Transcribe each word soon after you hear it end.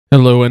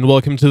Hello and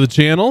welcome to the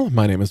channel.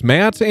 My name is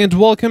Matt and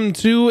welcome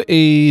to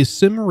a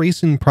sim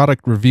racing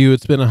product review.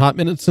 It's been a hot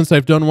minute since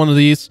I've done one of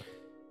these,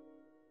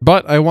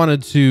 but I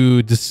wanted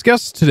to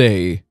discuss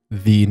today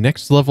the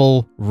Next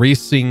Level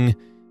Racing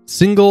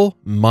single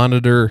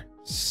monitor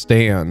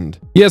stand.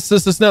 Yes,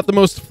 this is not the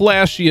most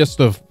flashiest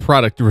of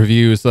product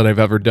reviews that I've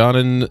ever done,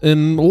 and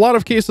in a lot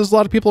of cases, a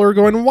lot of people are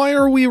going, why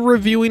are we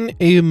reviewing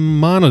a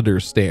monitor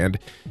stand?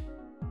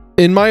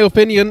 In my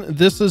opinion,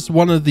 this is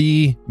one of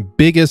the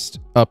biggest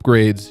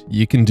upgrades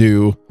you can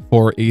do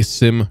for a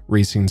sim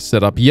racing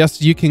setup.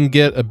 Yes, you can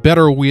get a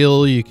better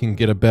wheel, you can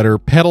get a better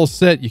pedal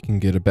set, you can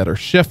get a better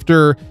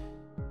shifter,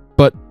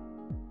 but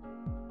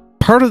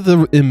part of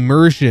the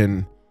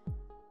immersion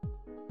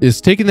is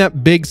taking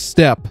that big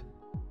step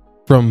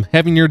from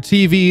having your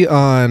TV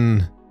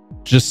on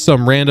just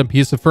some random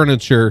piece of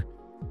furniture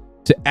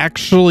to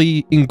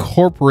actually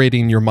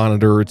incorporating your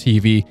monitor or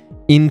TV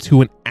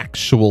into an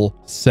actual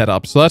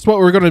setup. So that's what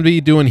we're going to be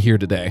doing here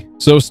today.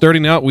 So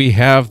starting out, we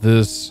have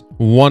this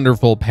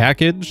wonderful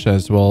package,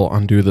 as we'll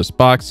undo this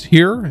box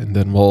here, and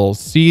then we'll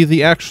see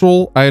the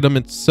actual item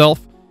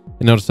itself.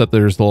 And notice that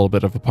there's a little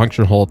bit of a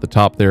puncture hole at the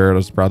top there. It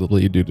was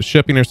probably due to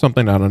shipping or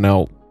something. I don't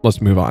know. Let's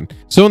move on.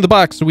 So in the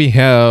box, we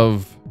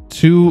have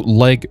two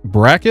leg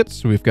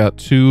brackets. We've got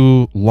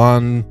two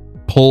lawn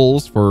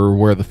pulls for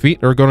where the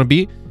feet are going to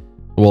be.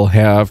 We'll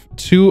have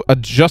two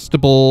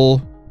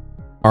adjustable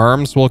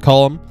arms, we'll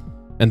call them,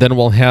 and then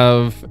we'll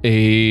have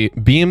a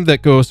beam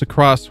that goes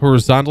across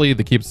horizontally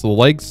that keeps the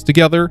legs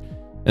together,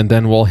 and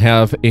then we'll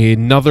have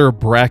another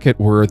bracket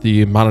where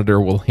the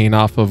monitor will hang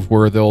off of,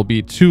 where there'll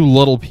be two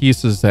little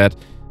pieces that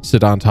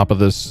sit on top of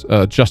this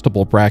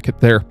adjustable bracket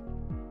there.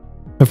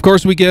 Of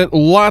course, we get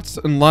lots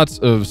and lots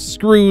of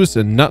screws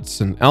and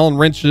nuts and Allen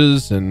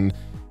wrenches and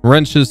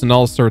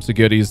all sorts of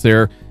goodies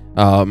there.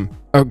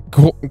 I'm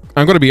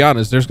going to be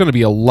honest, there's going to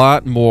be a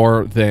lot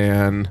more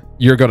than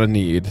you're going to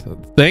need.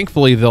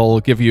 Thankfully, they'll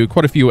give you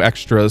quite a few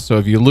extras, so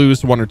if you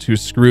lose one or two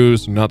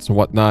screws, nuts and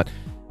whatnot,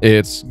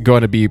 it's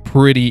going to be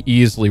pretty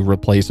easily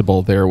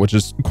replaceable there, which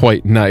is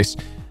quite nice.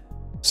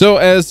 So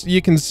as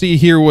you can see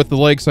here with the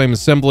legs I'm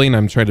assembling,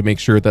 I'm trying to make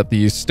sure that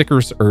the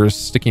stickers are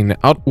sticking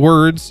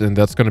outwards, and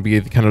that's going to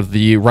be kind of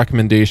the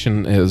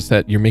recommendation, is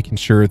that you're making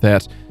sure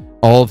that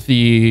all of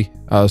the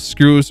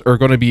screws are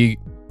going to be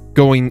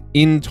going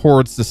in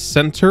towards the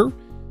center,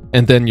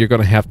 and then you're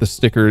going to have the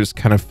stickers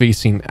kind of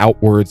facing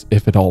outwards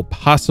if at all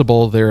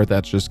possible there.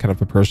 That's just kind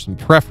of a personal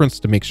preference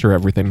to make sure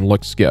everything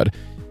looks good.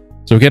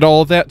 So get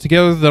all of that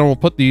together, then we'll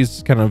put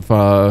these kind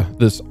of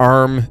this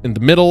arm in the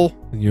middle.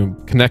 You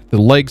connect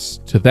the legs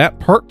to that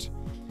part,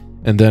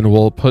 and then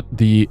we'll put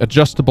the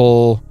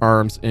adjustable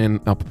arms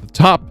in up at the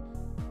top.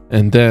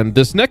 And then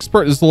this next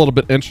part is a little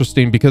bit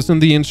interesting, because in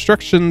the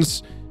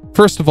instructions,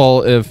 first of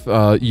all, if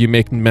you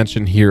make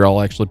mention here,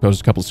 I'll actually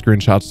post a couple of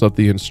screenshots of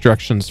the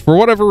instructions. For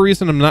whatever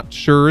reason, I'm not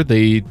sure,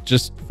 they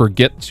just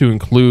forget to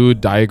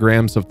include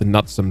diagrams of the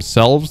nuts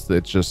themselves.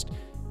 It just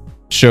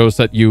shows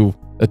that you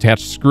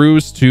attach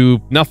screws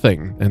to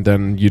nothing, and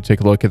then you take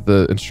a look at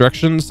the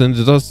instructions, and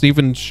it doesn't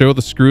even show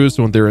the screws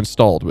when they're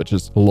installed, which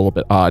is a little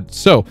bit odd.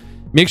 So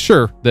make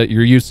sure that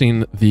you're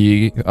using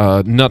the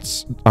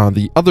nuts on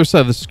the other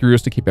side of the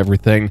screws to keep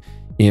everything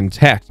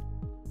intact.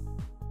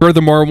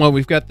 Furthermore, when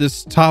we've got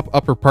this top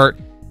upper part,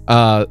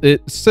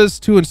 it says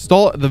to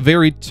install at the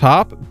very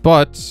top,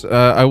 but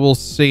I will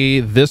say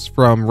this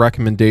from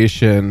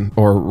recommendation,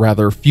 or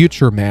rather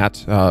future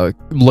Matt,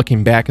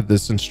 looking back at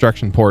this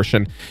instruction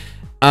portion,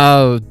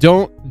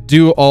 don't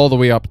do all the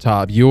way up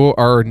top. You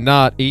are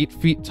not 8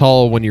 feet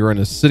tall when you're in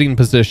a sitting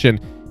position.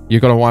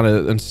 You're going to want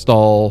to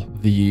install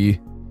the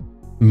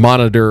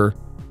monitor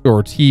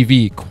or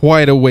TV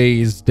quite a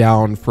ways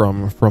down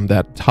from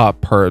that top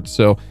part.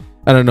 So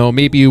I don't know,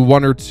 maybe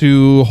 1 or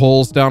 2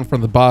 holes down from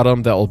the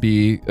bottom. That will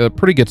be a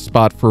pretty good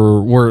spot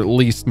for where at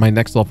least my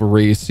Next Level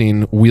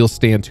Racing wheel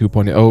stand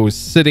 2.0 is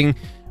sitting,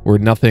 where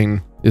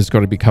nothing is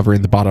going to be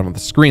covering the bottom of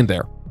the screen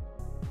there.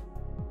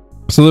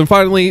 So then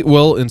finally,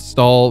 we'll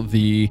install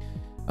the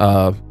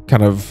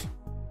kind of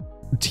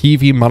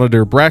TV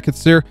monitor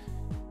brackets there.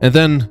 And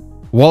then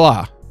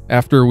voila,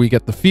 after we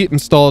get the feet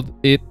installed,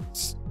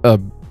 it's a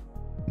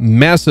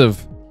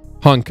massive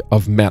hunk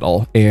of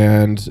metal,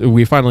 and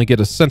we finally get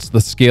a sense of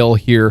the scale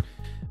here.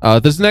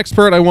 This next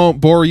part I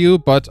won't bore you,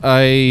 but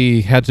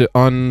I had to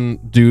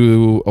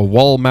undo a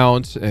wall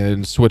mount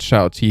and switch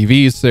out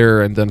TVs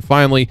there. And then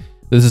finally,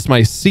 this is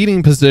my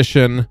seating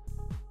position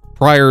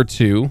prior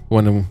to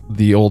when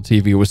the old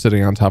TV was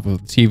sitting on top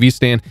of the TV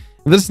stand.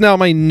 And this is now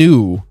my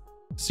new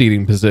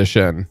seating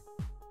position.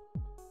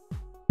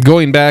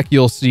 Going back,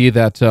 you'll see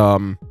that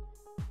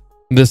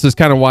this is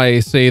kind of why I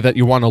say that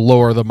you want to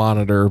lower the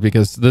monitor,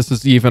 because this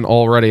is even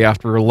already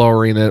after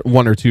lowering it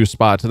 1 or 2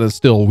 spots, and it's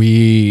still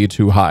way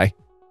too high.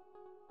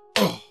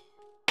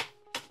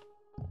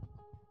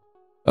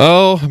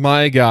 Oh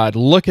my God,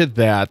 look at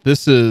that.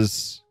 This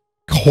is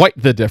quite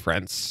the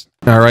difference.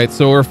 All right,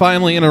 so we're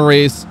finally in a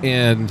race,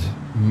 and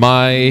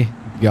my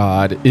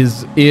God,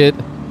 is it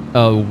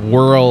a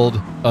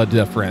world of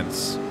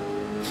difference.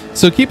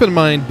 So keep in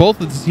mind,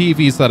 both of the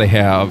TVs that I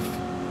have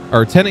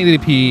are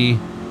 1080p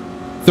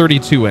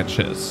 32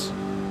 inches.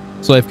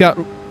 So I've got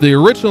the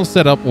original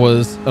setup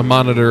was a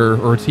monitor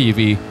or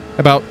TV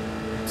about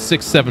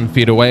 6-7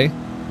 feet away,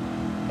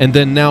 and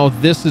then now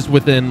this is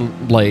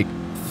within like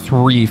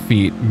 3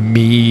 feet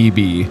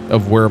maybe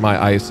of where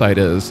my eyesight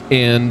is.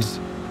 And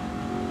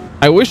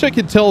I wish I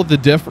could tell the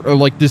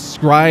like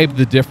describe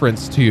the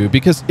difference to you,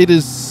 because it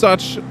is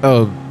such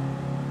a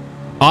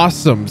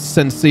awesome,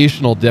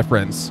 sensational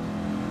difference.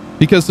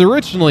 Because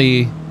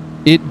originally,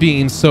 it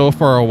being so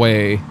far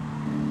away,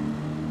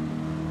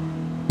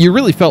 you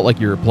really felt like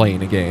you were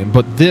playing a game.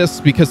 But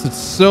this, because it's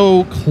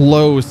so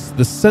close,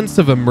 the sense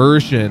of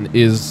immersion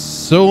is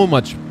so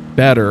much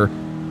better.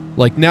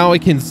 Like now I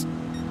can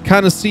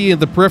kind of see in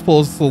the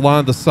peripherals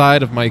along the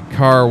side of my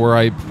car where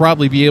I'd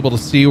probably be able to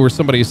see where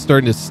somebody is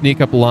starting to sneak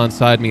up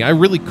alongside me. I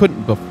really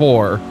couldn't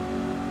before.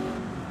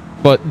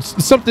 But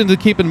something to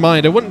keep in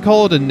mind. I wouldn't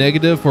call it a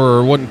negative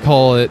or wouldn't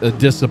call it a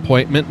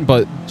disappointment,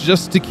 but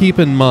just to keep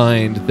in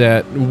mind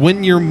that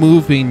when you're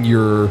moving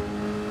your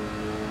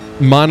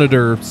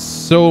monitor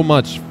so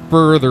much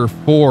further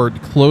forward,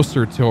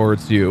 closer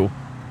towards you,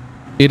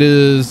 it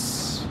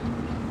is...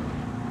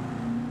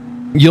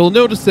 You'll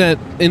notice that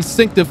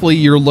instinctively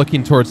you're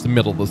looking towards the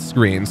middle of the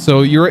screen,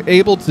 so you're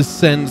able to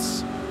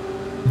sense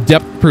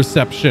depth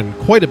perception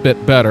quite a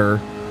bit better.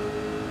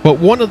 But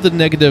one of the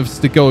negatives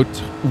to go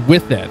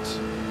with it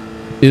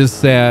is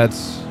that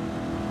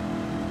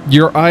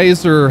your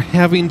eyes are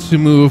having to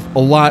move a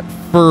lot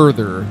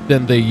further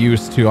than they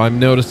used to. I'm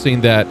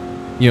noticing that,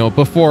 you know,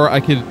 before I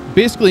could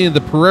basically in the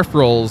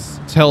peripherals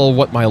tell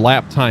what my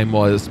lap time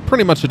was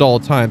pretty much at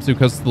all times,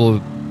 because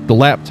the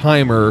lap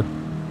timer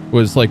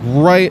was like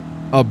right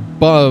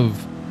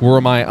above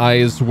where my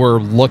eyes were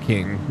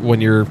looking when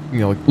you're, you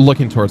know,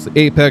 looking towards the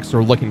apex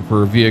or looking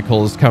for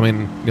vehicles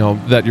coming, you know,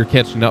 that you're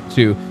catching up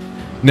to.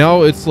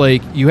 Now it's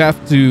like you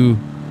have to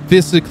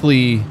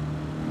physically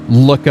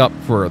look up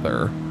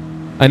further.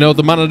 I know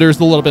the monitor's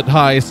a little bit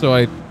high, so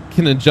I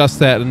can adjust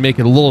that and make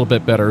it a little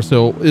bit better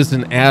so it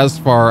isn't as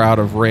far out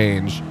of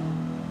range.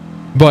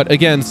 But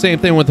again, same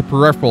thing with the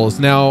peripherals.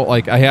 Now,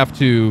 like, I have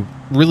to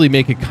really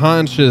make a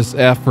conscious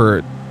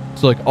effort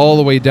to look all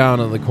the way down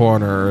in the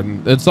corner,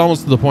 and it's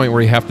almost to the point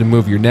where you have to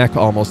move your neck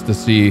almost to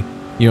see,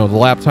 you know, the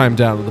lap time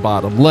down to the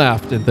bottom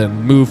left, and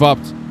then move up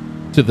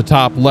to the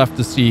top left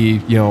to see,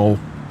 you know,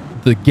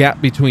 the gap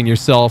between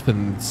yourself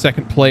and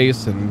second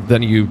place, and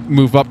then you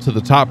move up to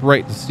the top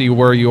right to see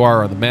where you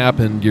are on the map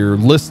and your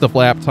list of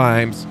lap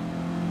times.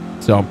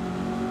 So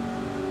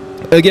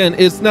again,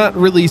 it's not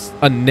really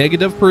a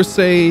negative per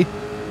se,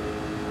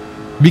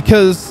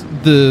 because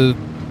the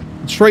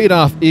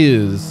trade-off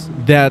is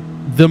that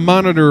the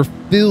monitor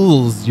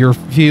fills your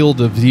field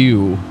of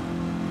view,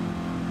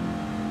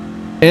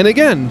 and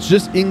again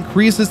just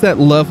increases that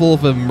level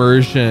of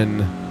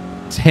immersion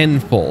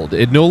tenfold.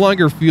 It no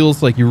longer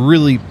feels like you're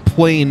really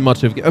playing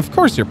much of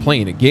course you're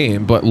playing a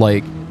game, but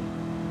like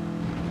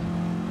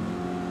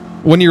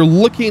when you're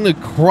looking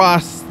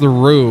across the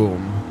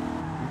room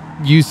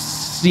you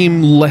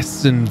seem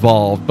less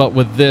involved. But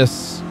with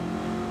this,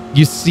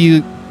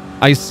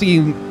 I see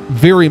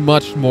very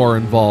much more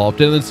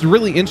involved, and it's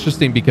really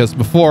interesting because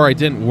before I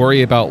didn't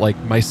worry about like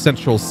my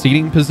central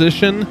seating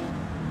position,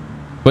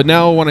 but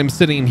now when I'm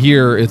sitting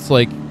here, it's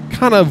like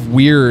kind of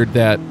weird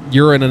that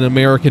you're in an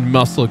American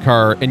muscle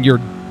car and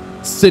you're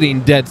sitting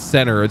dead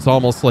center. It's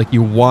almost like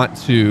you want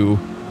to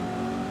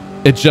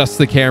adjust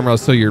the camera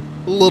so you're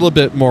a little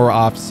bit more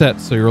offset,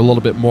 so you're a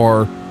little bit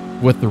more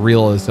with the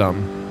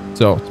realism.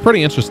 So it's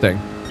pretty interesting.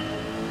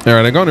 All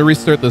right, I'm going to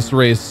restart this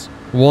race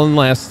one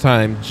last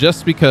time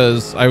just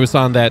because I was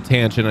on that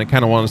tangent. I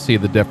kind of want to see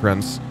the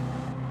difference.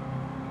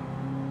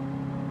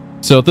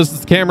 So this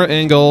is the camera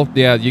angle.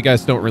 Yeah, you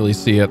guys don't really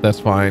see it.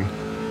 That's fine.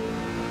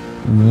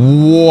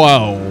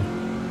 Whoa.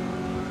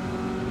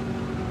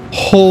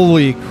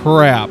 Holy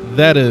crap.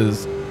 That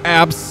is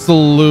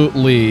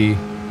absolutely...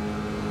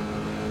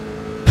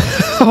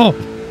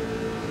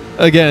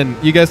 Again,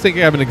 you guys think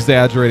I'm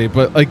exaggerating,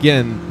 but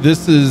again,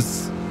 this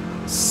is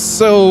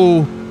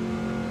so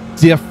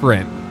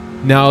different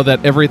now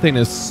that everything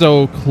is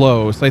so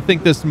close. I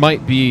think this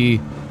might be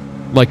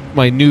like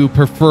my new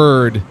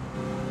preferred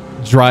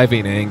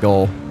driving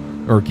angle,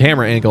 or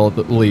camera angle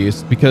at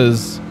least,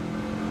 because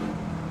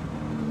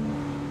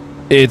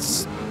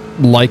it's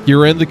like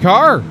you're in the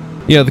car.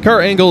 Yeah, the car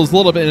angle is a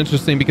little bit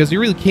interesting because you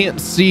really can't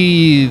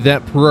see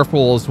that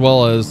peripheral as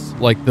well as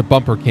like the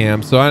bumper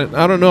cam. So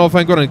I don't know if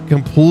I'm going to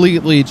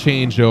completely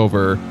change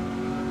over.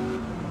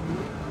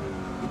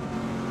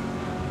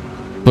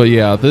 But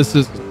yeah, this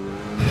is...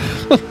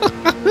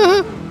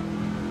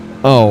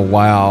 Oh,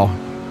 wow.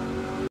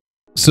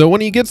 So when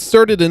you get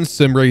started in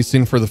sim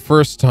racing for the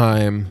first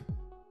time,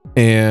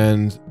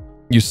 and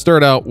you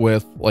start out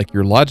with like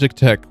your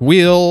Logitech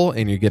wheel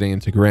and you're getting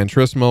into Gran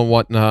Turismo and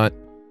whatnot,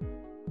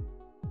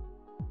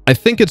 I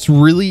think it's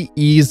really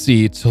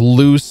easy to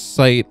lose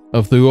sight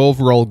of the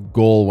overall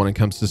goal when it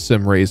comes to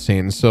sim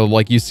racing. So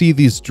like you see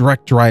these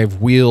direct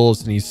drive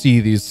wheels and you see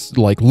these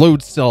like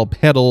load cell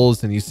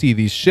pedals and you see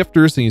these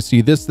shifters and you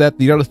see this, that,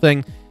 the other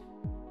thing.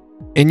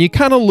 and you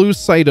kind of lose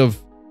sight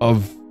of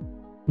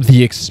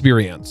the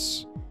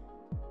experience.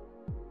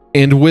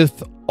 And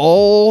with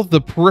all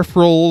the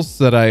peripherals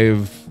that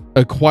I've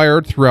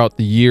acquired throughout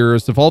the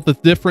years, of all the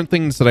different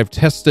things that I've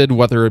tested,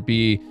 whether it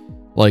be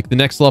like the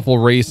Next Level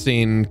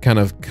Racing kind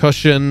of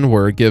cushion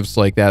where it gives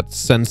like that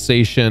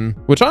sensation,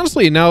 which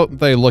honestly, now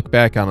that I look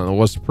back on it,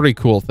 was a pretty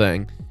cool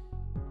thing,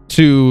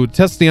 to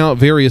testing out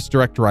various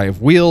direct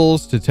drive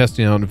wheels, to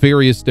testing out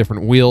various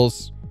different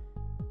wheels.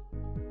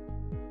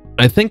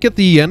 I think at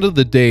the end of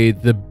the day,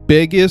 the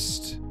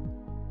biggest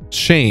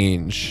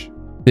change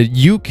that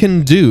you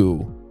can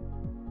do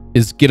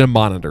is get a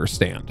monitor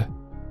stand.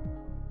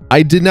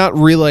 I did not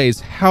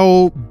realize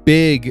how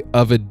big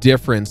of a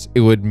difference it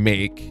would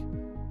make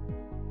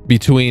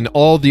between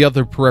all the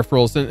other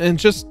peripherals and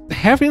just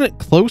having it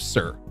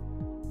closer.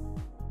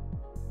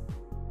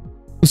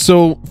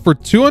 So for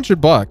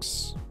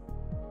 $200,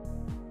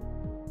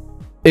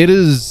 it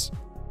is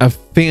a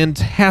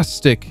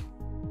fantastic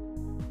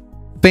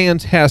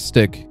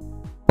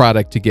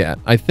product to get.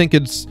 I think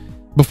it's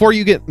before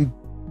you get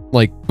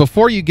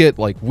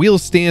like wheel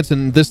stands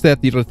and this,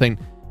 that, the other thing,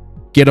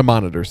 get a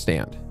monitor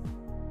stand.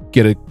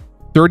 Get a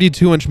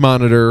 32-inch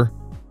monitor,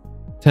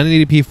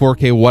 1080p,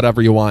 4K,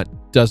 whatever you want,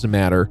 doesn't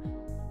matter.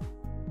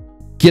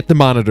 Get the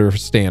monitor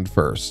stand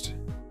first.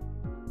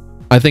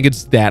 I think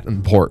it's that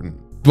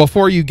important.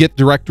 Before you get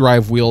direct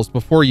drive wheels,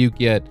 before you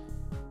get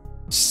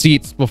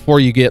seats, before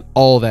you get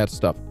all that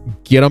stuff,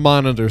 get a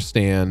monitor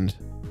stand.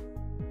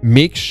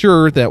 Make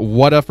sure that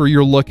whatever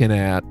you're looking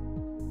at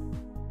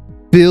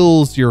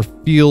fills your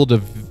field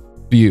of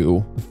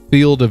view,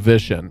 field of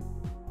vision.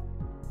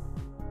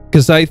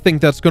 Because I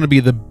think that's going to be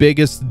the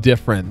biggest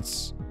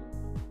difference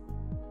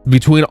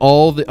between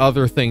all the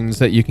other things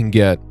that you can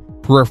get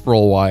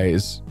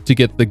peripheral-wise to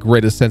get the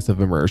greatest sense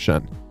of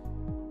immersion.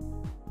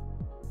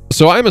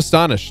 So I'm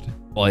astonished.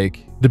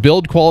 Like, the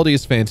build quality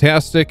is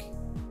fantastic.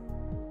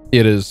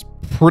 It is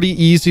pretty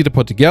easy to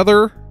put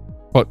together.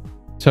 But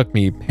took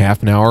me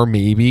half an hour,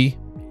 maybe.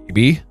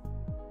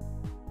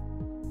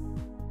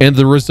 And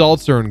the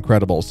results are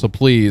incredible. So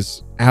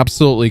please,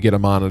 absolutely get a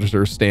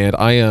monitor stand.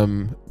 I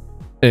am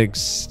an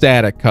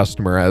ecstatic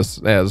customer as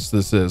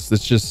this is.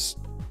 This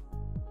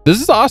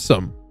is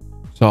awesome.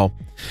 So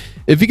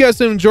if you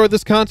guys enjoyed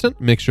this content,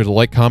 make sure to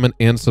like, comment,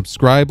 and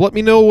subscribe. Let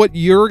me know what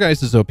your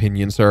guys'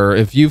 opinions are.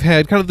 If you've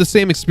had kind of the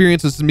same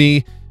experience as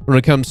me when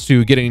it comes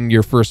to getting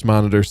your first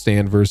monitor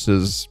stand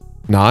versus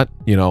not,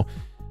 you know.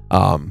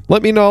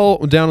 Let me know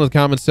down in the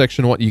comments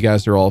section what you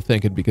guys are all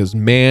thinking, because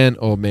man,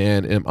 oh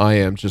man, I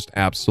am just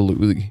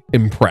absolutely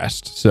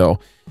impressed. So,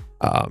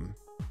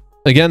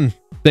 again,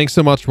 thanks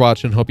so much for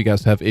watching. Hope you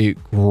guys have a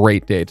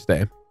great day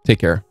today. Take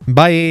care.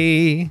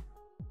 Bye.